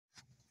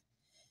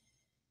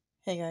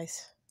Hey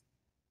guys,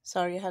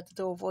 sorry I had to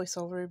do a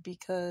voiceover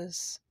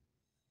because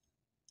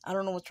I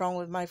don't know what's wrong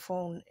with my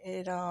phone.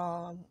 It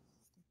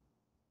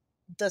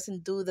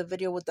doesn't do the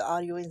video with the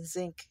audio in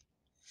sync.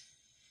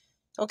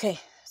 Okay,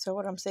 so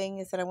what I'm saying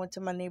is that I went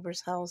to my neighbor's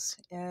house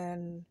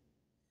and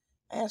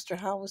I asked her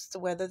how was the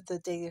weather the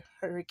day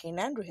Hurricane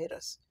Andrew hit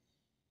us,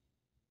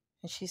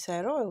 and she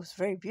said, "Oh, it was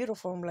very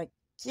beautiful." I'm like,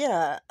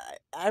 "Yeah,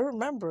 I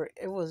remember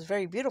it was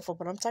very beautiful,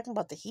 but I'm talking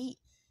about the heat."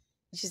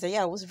 And she said,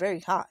 "Yeah, it was very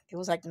hot. It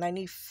was like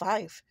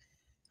 95."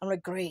 I'm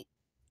like, "Great,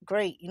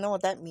 great. You know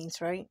what that means,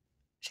 right?"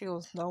 She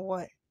goes, "No,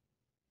 what?"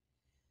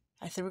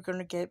 I think we're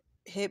gonna get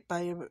hit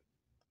by a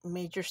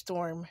major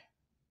storm.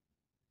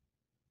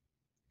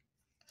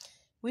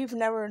 We've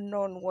never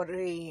known what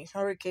a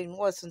hurricane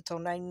was until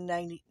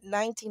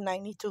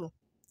 1992,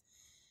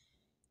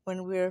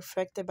 when we were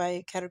affected by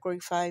a Category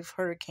 5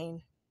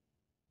 hurricane.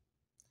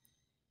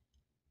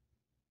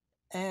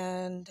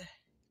 And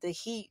the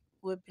heat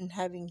we've been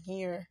having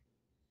here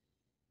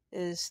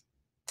is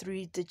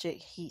 3-digit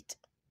heat.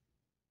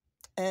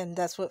 And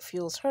that's what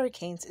fuels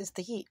hurricanes is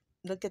the heat.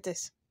 Look at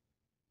this.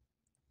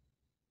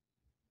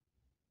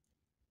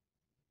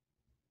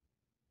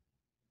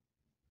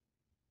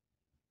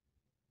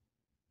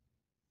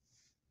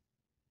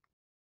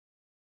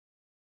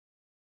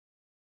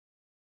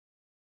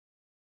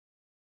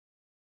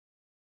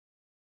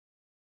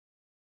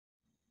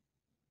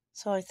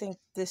 So I think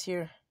this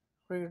year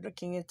we're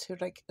looking into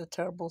like a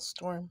terrible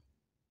storm.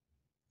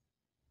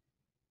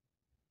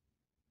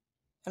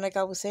 And like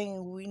I was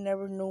saying, we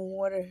never knew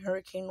what a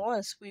hurricane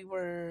was. We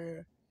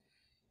were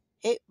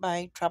hit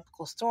by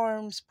tropical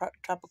storms,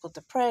 tropical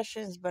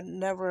depressions, but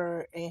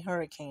never a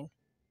hurricane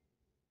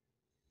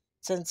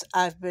since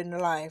I've been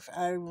alive.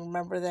 I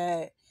remember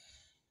that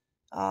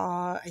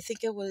I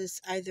think it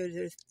was either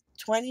the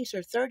 20s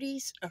or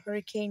 30s, a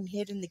hurricane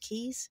hit in the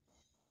Keys,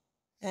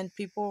 and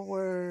people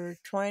were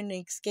trying to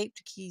escape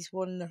the Keys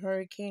when the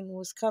hurricane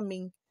was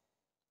coming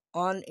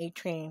on a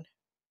train.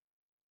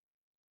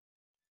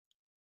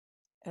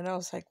 And I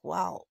was like,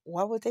 wow,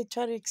 why would they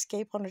try to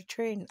escape on a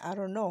train? I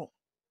don't know.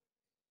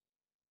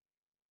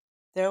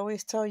 They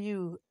always tell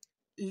you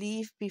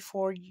leave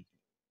before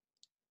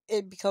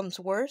it becomes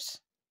worse,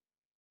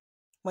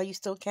 while you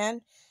still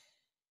can.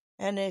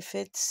 And if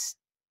it's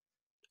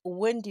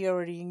windy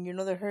already and you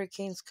know the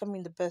hurricane's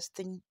coming, the best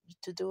thing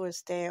to do is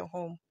stay at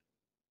home.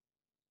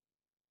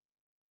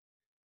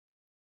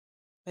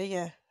 But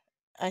yeah,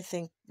 I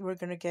think we're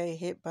gonna get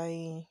hit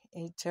by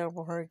a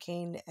terrible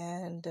hurricane,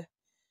 and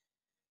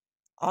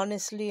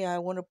honestly, I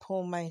want to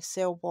pull my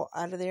sailboat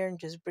out of there and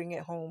just bring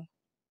it home.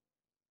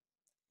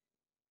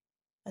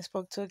 I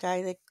spoke to a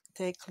guy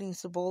that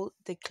cleans the boat,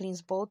 that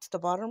cleans boats, the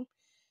bottom,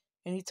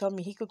 and he told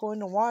me he could go in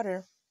the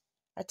water.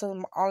 I told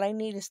him all I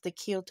need is the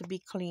keel to be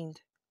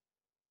cleaned.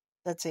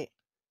 That's it.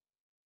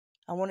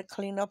 I want to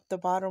clean up the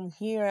bottom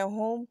here at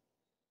home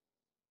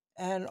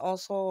and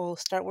also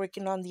start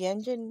working on the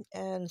engine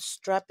and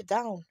strap it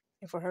down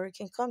if a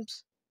hurricane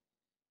comes.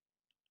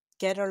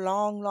 Get a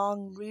long,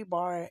 long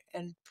rebar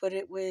and put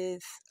it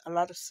with a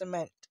lot of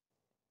cement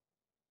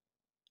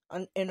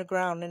in the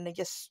ground and then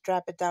just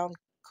strap it down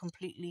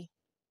completely.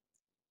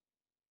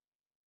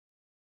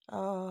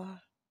 Uh,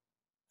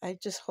 I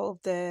just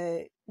hope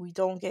that we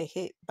don't get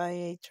hit by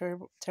a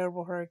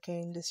terrible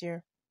hurricane this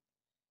year.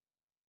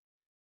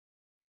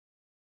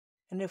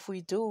 And if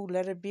we do,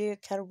 let it be a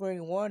category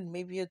 1,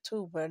 maybe a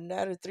 2, but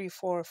not a 3,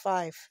 4, or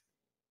 5.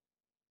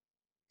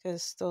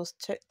 Because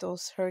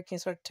those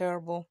hurricanes are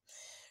terrible.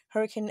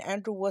 Hurricane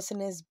Andrew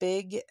wasn't as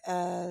big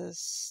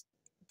as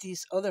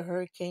these other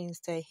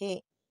hurricanes that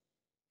hit.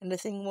 And the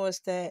thing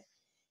was that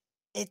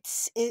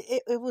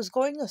it was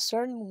going a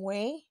certain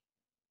way,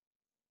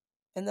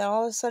 and then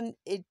all of a sudden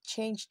it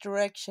changed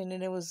direction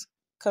and it was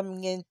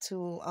coming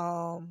into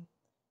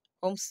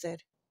Homestead.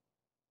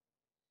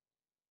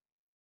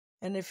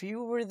 And if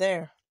you were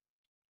there,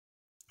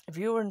 if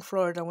you were in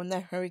Florida when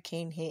that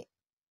hurricane hit,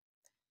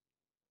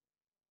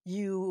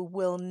 you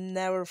will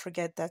never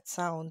forget that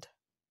sound.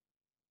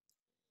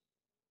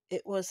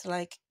 It was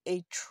like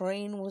a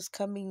train was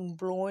coming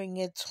blowing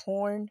its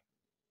horn,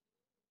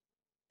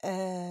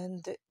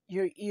 and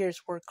your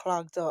ears were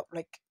clogged up.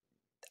 Like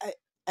I,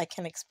 I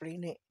can't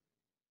explain it.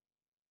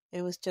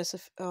 It was just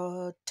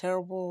a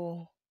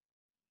terrible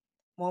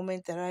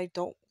moment that I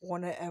don't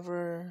want to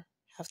ever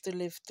have to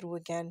live through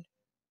again.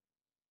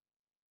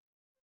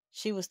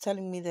 She was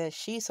telling me that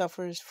she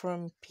suffers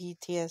from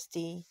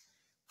PTSD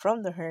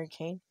from the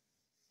hurricane.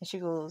 And she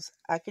goes,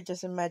 I could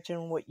just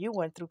imagine what you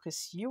went through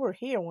because you were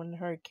here when the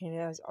hurricane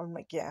was. I'm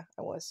like, yeah,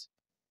 I was.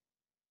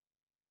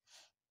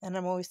 And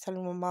I'm always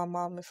telling my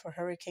mom, if a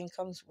hurricane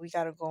comes, we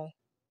gotta go.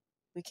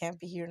 We can't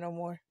be here no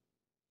more.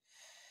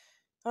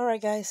 All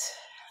right, guys,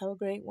 have a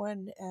great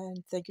one.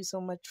 And thank you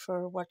so much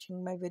for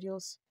watching my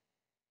videos.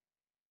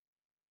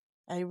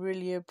 I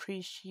really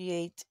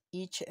appreciate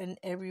each and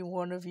every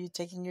one of you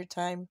taking your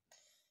time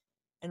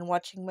and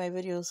watching my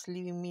videos,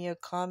 leaving me a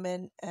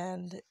comment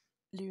and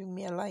leaving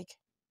me a like.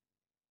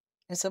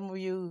 And some of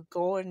you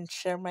go and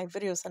share my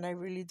videos, and I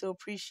really do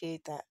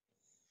appreciate that.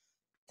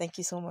 Thank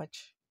you so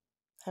much.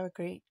 Have a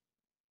great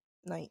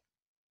night.